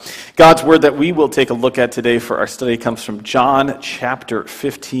God's word that we will take a look at today for our study comes from John chapter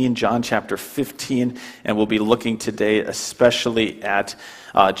 15, and we'll be looking today especially at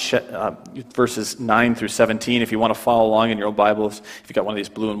verses 9 through 17. If you want to follow along in your own Bibles, if you've got one of these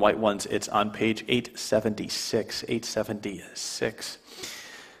blue and white ones, it's on page 876.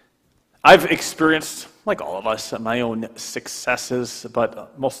 I've experienced, like all of us, my own successes,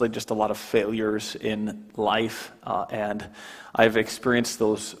 but mostly just a lot of failures in life. And I've experienced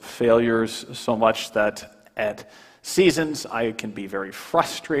those failures so much that at seasons I can be very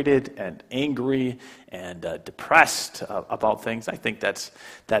frustrated and angry and depressed about things. I think that's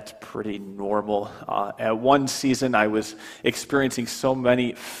pretty normal. At one season I was experiencing so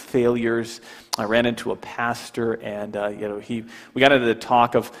many failures. I ran into a pastor, and we got into the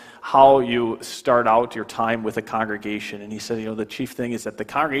talk of how you start out your time with a congregation, and he said, the chief thing is that the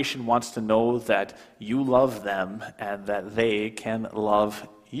congregation wants to know that you love them and that they can love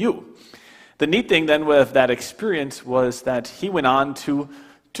you. The neat thing then with that experience was that he went on to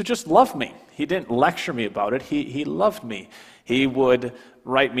just love me. He didn't lecture me about it. He loved me. He would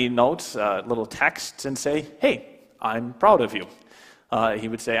write me notes, little texts, and say, "Hey, I'm proud of you." He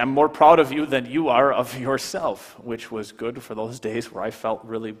would say, "I'm more proud of you than you are of yourself," which was good for those days where I felt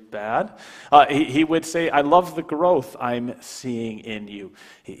really bad. He would say, "I love the growth I'm seeing in you."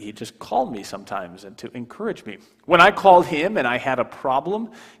 He just called me sometimes and to encourage me. When I called him and I had a problem,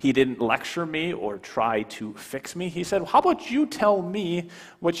 he didn't lecture me or try to fix me. He said, "How about you tell me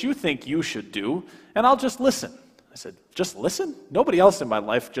what you think you should do, and I'll just listen." I said, "Just listen? Nobody else in my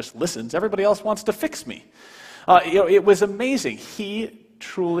life just listens. Everybody else wants to fix me." It was amazing. He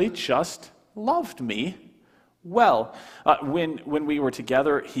truly just loved me well. When we were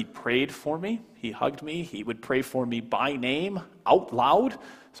together, he prayed for me. He hugged me. He would pray for me by name, out loud,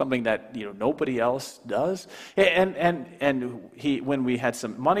 something that nobody else does. And when we had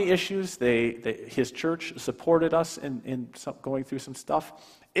some money issues, his church supported us in going through some stuff.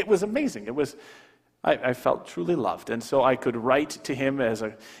 It was amazing. I felt truly loved, and so I could write to him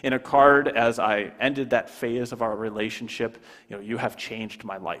in a card as I ended that phase of our relationship, "You have changed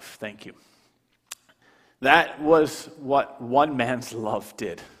my life. Thank you." That was what one man's love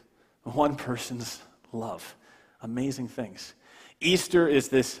did. One person's love. Amazing things. Easter is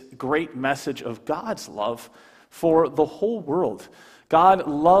this great message of God's love for the whole world. God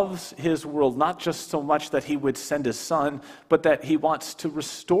loves his world, not just so much that he would send his son, but that he wants to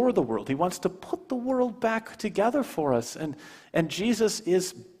restore the world. He wants to put the world back together for us. And Jesus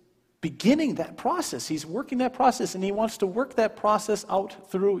is beginning that process. He's working that process, and he wants to work that process out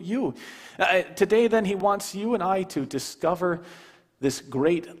through you. Today, then, he wants you and I to discover this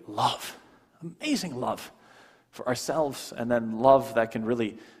great love, amazing love for ourselves, and then love that can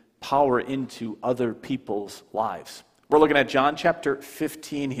really power into other people's lives. We're looking at John chapter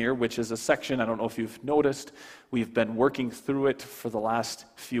 15 here, which is a section, I don't know if you've noticed, we've been working through it for the last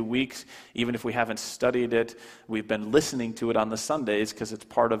few weeks. Even if we haven't studied it, we've been listening to it on the Sundays because it's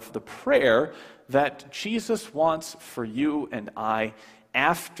part of the prayer that Jesus wants for you and I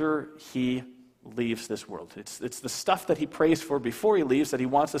after he leaves this world. It's the stuff that he prays for before he leaves that he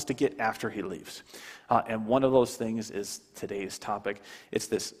wants us to get after he leaves. And one of those things is today's topic. It's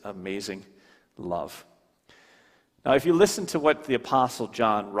this amazing love. Now, if you listen to what the Apostle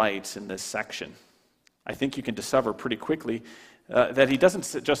John writes in this section, I think you can discover pretty quickly that he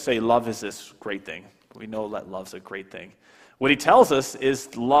doesn't just say love is this great thing. We know that love's a great thing. What he tells us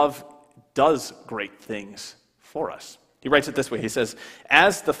is love does great things for us. He writes it this way. He says,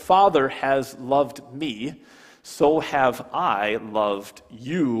 "As the Father has loved me, so have I loved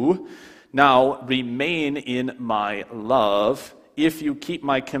you. Now remain in my love. If you keep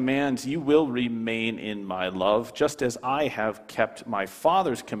my commands, you will remain in my love, just as I have kept my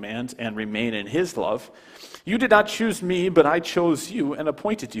Father's commands and remain in his love. You did not choose me, but I chose you and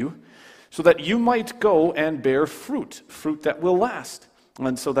appointed you, so that you might go and bear fruit that will last,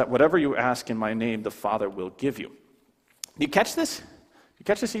 and so that whatever you ask in my name, the Father will give you." Do you catch this? You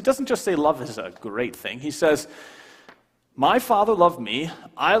catch this? He doesn't just say love is a great thing. He says, "My Father loved me,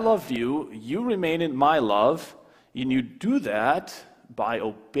 I love you, you remain in my love, and you do that by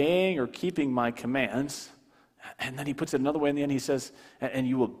obeying or keeping my commands." And then he puts it another way in the end. He says, "And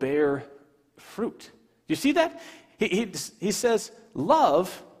you will bear fruit." You see that? He says,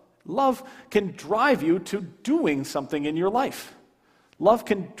 love can drive you to doing something in your life. Love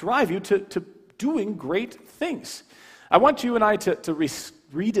can drive you to doing great things. I want you and I to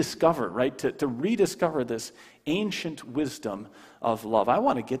rediscover, right? To rediscover this ancient wisdom of love. I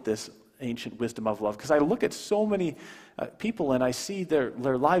want to get this ancient wisdom of love because I look at so many people and I see their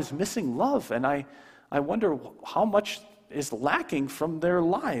lives missing love, and I wonder how much is lacking from their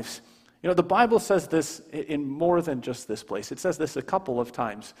lives. The Bible says this in more than just this place. It says this a couple of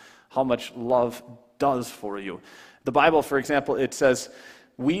times, how much love does for you. The Bible, for example, it says,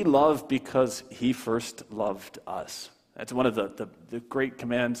 we love because he first loved us. That's one of the great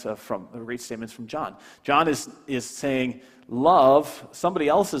commands from the great statements from John. John is saying, love, somebody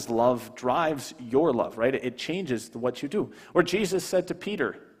else's love drives your love, right? It changes what you do. Or Jesus said to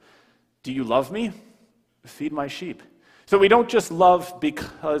Peter, do you love me? Feed my sheep. So we don't just love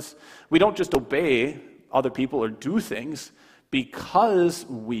because, we don't just obey other people or do things because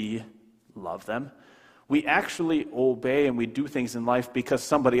we love them. We actually obey and we do things in life because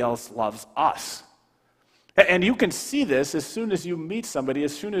somebody else loves us. And you can see this as soon as you meet somebody,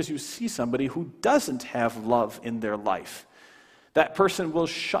 as soon as you see somebody who doesn't have love in their life. That person will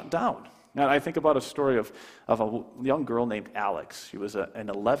shut down. Now, I think about a story of a young girl named Alex. She was an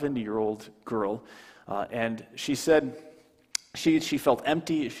 11-year-old girl, and she said she felt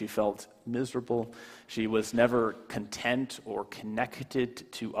empty, she felt miserable. She was never content or connected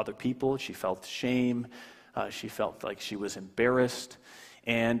to other people. She felt shame. She felt like she was embarrassed.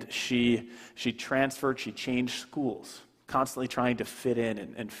 And she transferred, she changed schools, constantly trying to fit in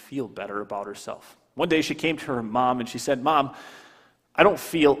and feel better about herself. One day she came to her mom and she said, Mom, I don't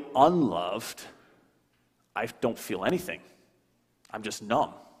feel unloved. I don't feel anything. I'm just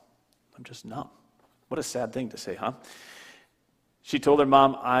numb. I'm just numb. What a sad thing to say, huh? She told her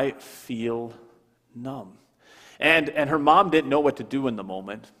mom, I feel numb. And her mom didn't know what to do in the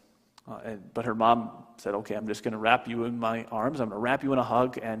moment. But her mom said, okay, I'm just going to wrap you in my arms. I'm going to wrap you in a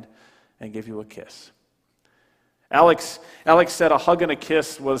hug and give you a kiss. Alex said a hug and a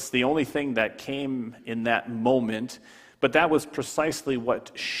kiss was the only thing that came in that moment, but that was precisely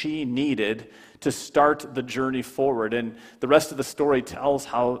what she needed to start the journey forward. And the rest of the story tells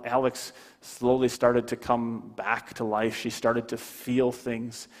how Alex slowly started to come back to life. She started to feel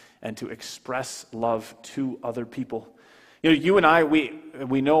things and to express love to other people. You and I,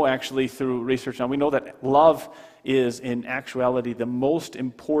 we know actually through research now, we know that love is in actuality the most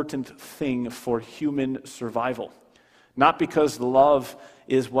important thing for human survival. Not because love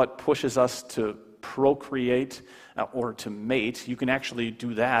is what pushes us to procreate or to mate. You can actually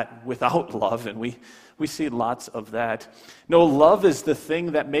do that without love, and we see lots of that. No, love is the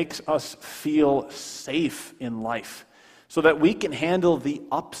thing that makes us feel safe in life so that we can handle the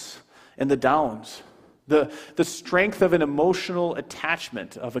ups and the downs. The strength of an emotional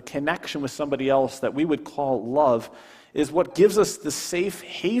attachment, of a connection with somebody else that we would call love, is what gives us the safe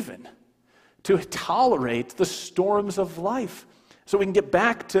haven to tolerate the storms of life so we can get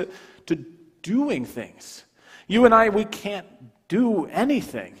back to doing things. You and I, we can't do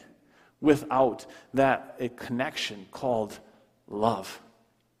anything without a connection called love.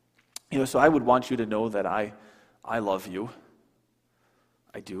 So I would want you to know that I love you.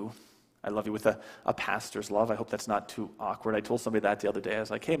 I do. I love you with a pastor's love. I hope that's not too awkward. I told somebody that the other day. I was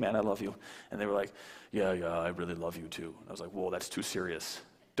like, hey, man, I love you. And they were like, yeah, I really love you too. And I was like, whoa, that's too serious.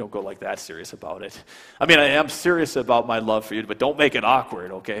 Don't go like that serious about it. I mean, I am serious about my love for you, but don't make it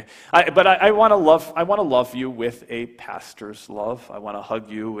awkward, okay? But I want to love you with a pastor's love. I want to hug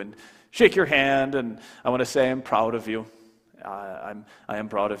you and shake your hand, and I want to say I'm proud of you. I am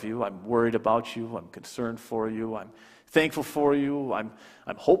proud of you. I'm worried about you. I'm concerned for you. I'm thankful for you. I'm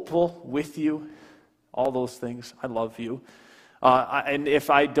hopeful with you. All those things. I love you. And if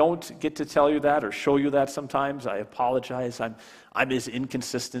I don't get to tell you that or show you that sometimes, I apologize. I'm as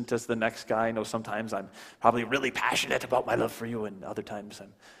inconsistent as the next guy. I know sometimes I'm probably really passionate about my love for you, and other times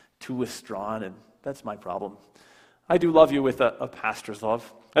I'm too withdrawn, and that's my problem. I do love you with a pastor's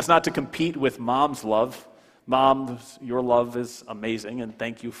love. That's not to compete with mom's love. Mom, your love is amazing, and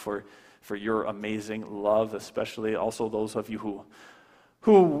thank you for your amazing love, especially also those of you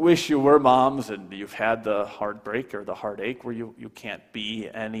who wish you were moms and you've had the heartbreak or the heartache where you can't be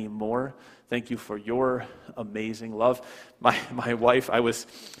anymore. Thank you for your amazing love. My wife, I was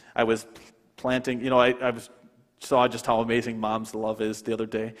planting, I saw just how amazing mom's love is the other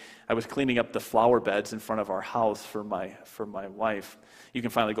day. I was cleaning up the flower beds in front of our house for my wife. You can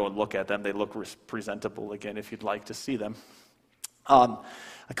finally go and look at them. They look presentable again if you'd like to see them.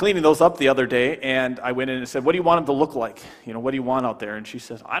 Cleaning those up the other day, and I went in and said, what do you want them to look like? What do you want out there? And she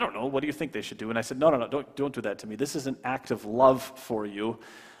says, I don't know. What do you think they should do? And I said, no, don't do that to me. This is an act of love for you.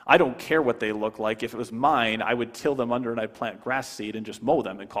 I don't care what they look like. If it was mine, I would till them under and I'd plant grass seed and just mow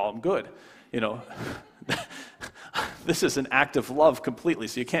them and call them good. This is an act of love completely,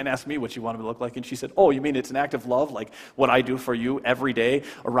 so you can't ask me what you want them to look like. And she said, oh, you mean it's an act of love, like what I do for you every day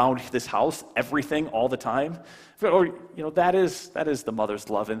around this house, everything, all the time? Or, that is the mother's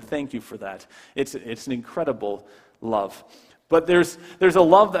love, and thank you for that. It's an incredible love. But there's a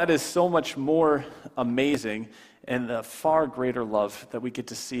love that is so much more amazing and a far greater love that we get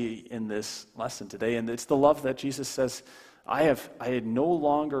to see in this lesson today. And it's the love that Jesus says, I no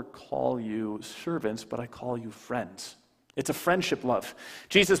longer call you servants, but I call you friends. It's a friendship love.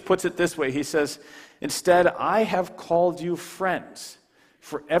 Jesus puts it this way. He says, instead, I have called you friends,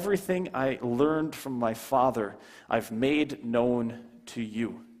 for everything I learned from my Father, I've made known to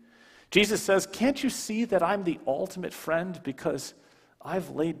you. Jesus says, can't you see that I'm the ultimate friend because I've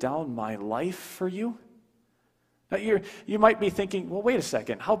laid down my life for you? Now you might be thinking, well, wait a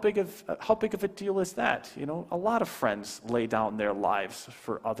second, how big of a deal is that? You know, a lot of friends lay down their lives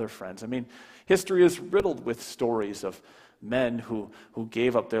for other friends. I mean, history is riddled with stories of men who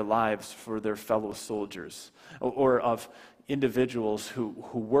gave up their lives for their fellow soldiers, or of individuals who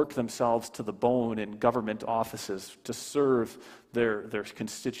work themselves to the bone in government offices to serve their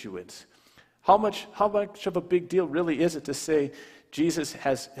constituents. How much of a big deal really is it to say Jesus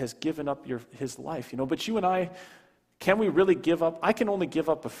has given up his life? You know, but you and I, can we really give up? I can only give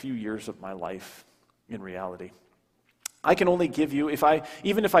up a few years of my life in reality. I can only give you,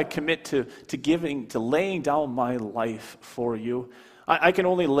 even if I commit to laying down my life for you, I can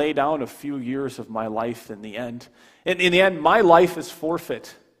only lay down a few years of my life in the end. In the end, my life is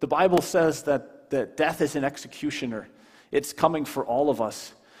forfeit. The Bible says that death is an executioner. It's coming for all of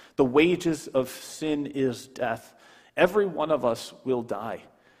us. The wages of sin is death. Every one of us will die.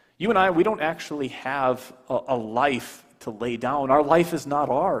 You and I, we don't actually have a life to lay down. Our life is not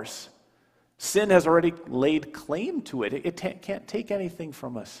ours. Sin has already laid claim to it. It can't take anything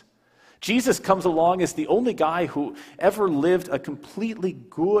from us. Jesus comes along as the only guy who ever lived a completely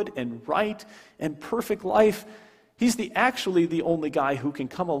good and right and perfect life. He's actually the only guy who can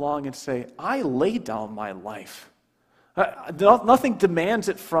come along and say, I laid down my life. Nothing demands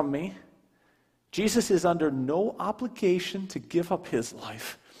it from me. Jesus is under no obligation to give up his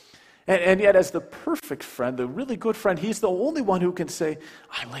life. And yet, as the perfect friend, the really good friend, he's the only one who can say,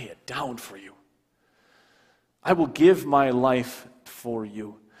 I lay it down for you. I will give my life for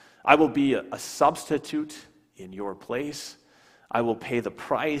you. I will be a substitute in your place. I will pay the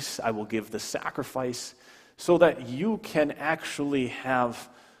price. I will give the sacrifice so that you can actually have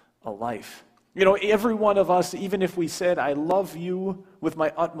a life. You know, every one of us, even if we said, I love you with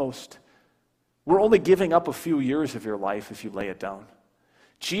my utmost, we're only giving up a few years of your life if you lay it down.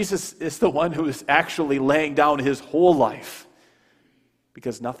 Jesus is the one who is actually laying down his whole life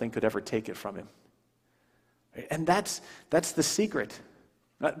because nothing could ever take it from him. And that's the secret.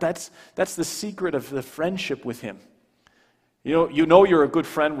 That's the secret of the friendship with him. You know you're a good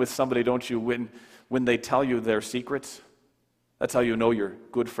friend with somebody, don't you, when they tell you their secrets? That's how you know you're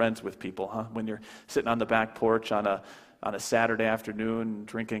good friends with people, huh? When you're sitting on the back porch on a Saturday afternoon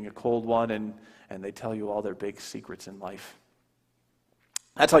drinking a cold one and they tell you all their big secrets in life.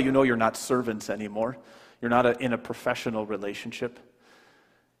 That's how you know you're not servants anymore. You're not in a professional relationship.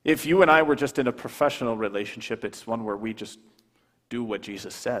 If you and I were just in a professional relationship, it's one where we just do what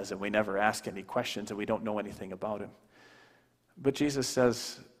Jesus says and we never ask any questions and we don't know anything about him. But Jesus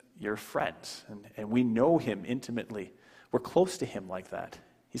says, you're friends, and we know him intimately. We're close to him like that.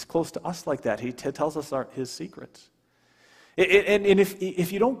 He's close to us like that. He tells us his secrets. And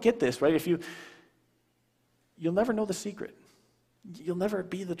if you don't get this, right, you'll never know the secret. You'll never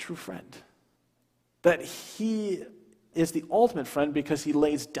be the true friend. That he is the ultimate friend because he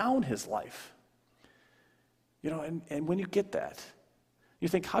lays down his life. You know, and when you get that, you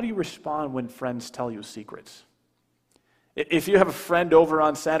think, how do you respond when friends tell you secrets? If you have a friend over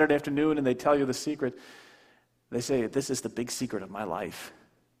on Saturday afternoon and they tell you the secret, they say, this is the big secret of my life.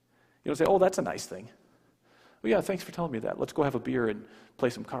 You don't say, oh, that's a nice thing. Well, yeah, thanks for telling me that. Let's go have a beer and play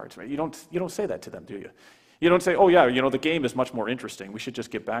some cards. Right? You don't say that to them, do you? You don't say, oh, yeah, the game is much more interesting. We should just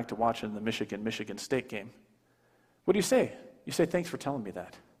get back to watching the Michigan State game. What do you say? You say, thanks for telling me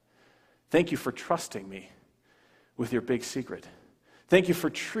that. Thank you for trusting me with your big secret. Thank you for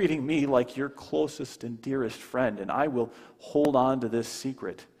treating me like your closest and dearest friend, and I will hold on to this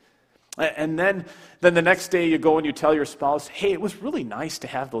secret. And then the next day you go and you tell your spouse, hey, it was really nice to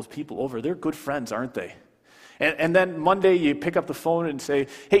have those people over. They're good friends, aren't they? And then Monday you pick up the phone and say,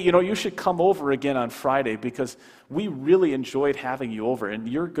 hey, you should come over again on Friday because we really enjoyed having you over and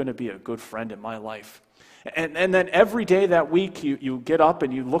you're going to be a good friend in my life. And then every day that week you get up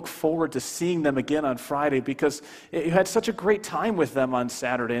and you look forward to seeing them again on Friday because you had such a great time with them on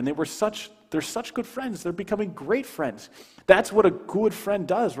Saturday and they're such good friends. They're becoming great friends. That's what a good friend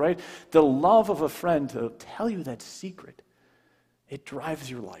does, right? The love of a friend to tell you that secret, it drives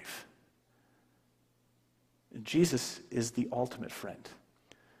your life. And Jesus is the ultimate friend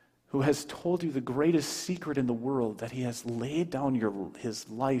who has told you the greatest secret in the world, that he has laid down his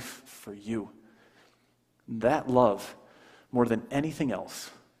life for you. That love, more than anything else,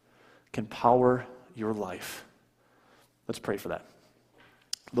 can power your life. Let's pray for that.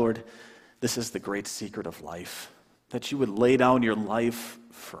 Lord, this is the great secret of life, that you would lay down your life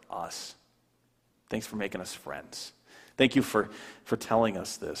for us. Thanks for making us friends. Thank you for telling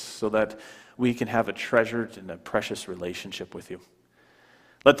us this so that we can have a treasured and a precious relationship with you.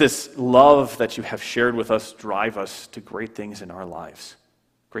 Let this love that you have shared with us drive us to great things in our lives,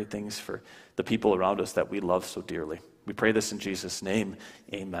 great things for the people around us that we love so dearly. We pray this in Jesus' name.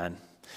 Amen.